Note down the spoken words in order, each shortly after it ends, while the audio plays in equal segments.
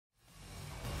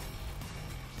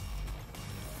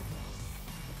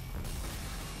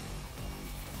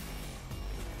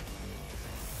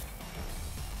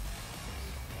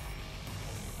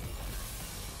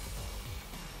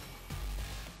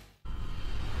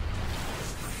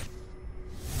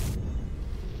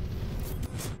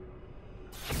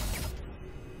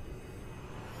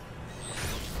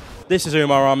This is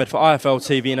UMAR AHMED for IFL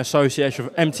TV in association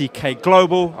with MTK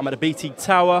Global. I'm at the BT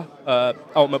Tower.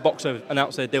 Ultimate Boxer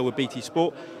announced their deal with BT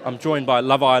Sport. I'm joined by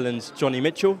Love Island's Jonny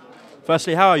Mitchell.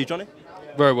 Firstly, how are you, Jonny?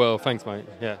 Very well, thanks, mate.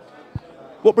 Yeah.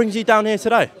 What brings you down here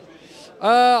today?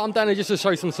 I'm down here just to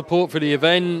show some support for the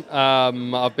event.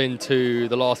 I've been to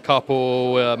the last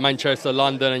couple, Manchester,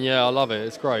 London, and yeah, I love it.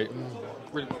 It's great.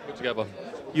 Really well put together.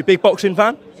 You a big boxing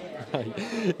fan?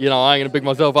 You know, I ain't going to big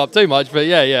myself up too much, but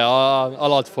yeah, I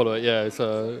like to follow it. Yeah, it's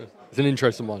an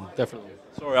interesting one, definitely.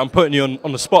 Sorry, I'm putting you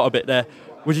on the spot a bit there.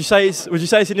 Would you say it's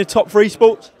in the top 3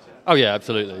 sports? Oh yeah,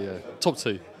 absolutely. Yeah, top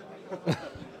 2.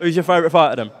 Who's your favourite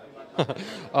fighter then?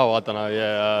 Oh, I don't know.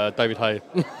 Yeah, David Hay.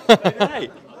 David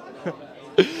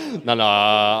Hay? No,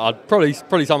 I'd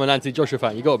probably some an anti-Joshua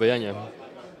fan. You got to be, ain't you?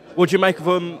 What do you make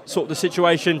of sort of the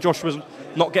situation? Joshua's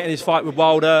not getting his fight with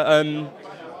Wilder.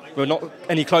 We're not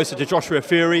any closer to Joshua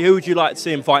Fury. Who would you like to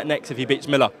see him fight next if he beats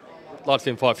Miller? I'd like to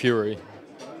see him fight Fury.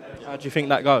 How do you think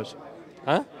that goes?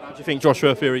 Huh? How do you think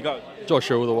Joshua Fury goes?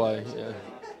 Joshua all the way, yeah.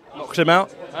 Knocks him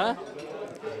out? Huh?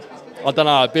 I don't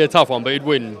know. It'd be a tough one, but he'd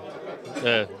win.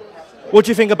 Yeah. What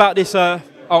do you think about this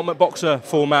Ultimate Boxer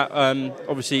format?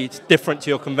 Obviously, it's different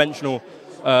to your conventional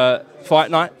fight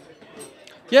night.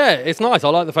 Yeah, it's nice. I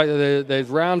like the fact that there's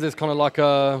rounds. It's kind of like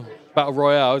a battle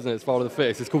royale, isn't it? It's Father of the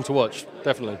Fittest. It's cool to watch,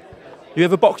 definitely. You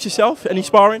ever box yourself? Any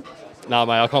sparring? No,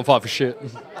 mate, I can't fight for shit.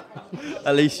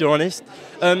 At least you're honest.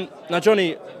 Now,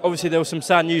 Jonny, obviously there was some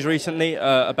sad news recently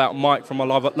about Mike from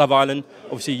Love Island.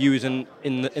 Obviously, you was in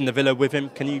the villa with him.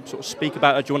 Can you sort of speak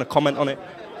about it? Do you want to comment on it?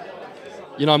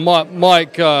 You know,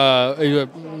 Mike, a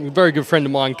very good friend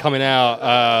of mine, coming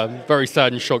out. Very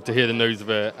sad and shocked to hear the news of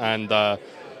it, and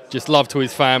just love to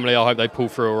his family. I hope they pull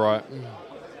through all right.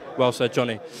 Well said,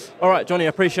 Jonny. All right, Jonny,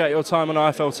 appreciate your time on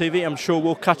IFL TV. I'm sure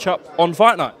we'll catch up on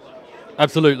Fight Night.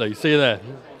 Absolutely. See you there.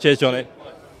 Cheers, Jonny.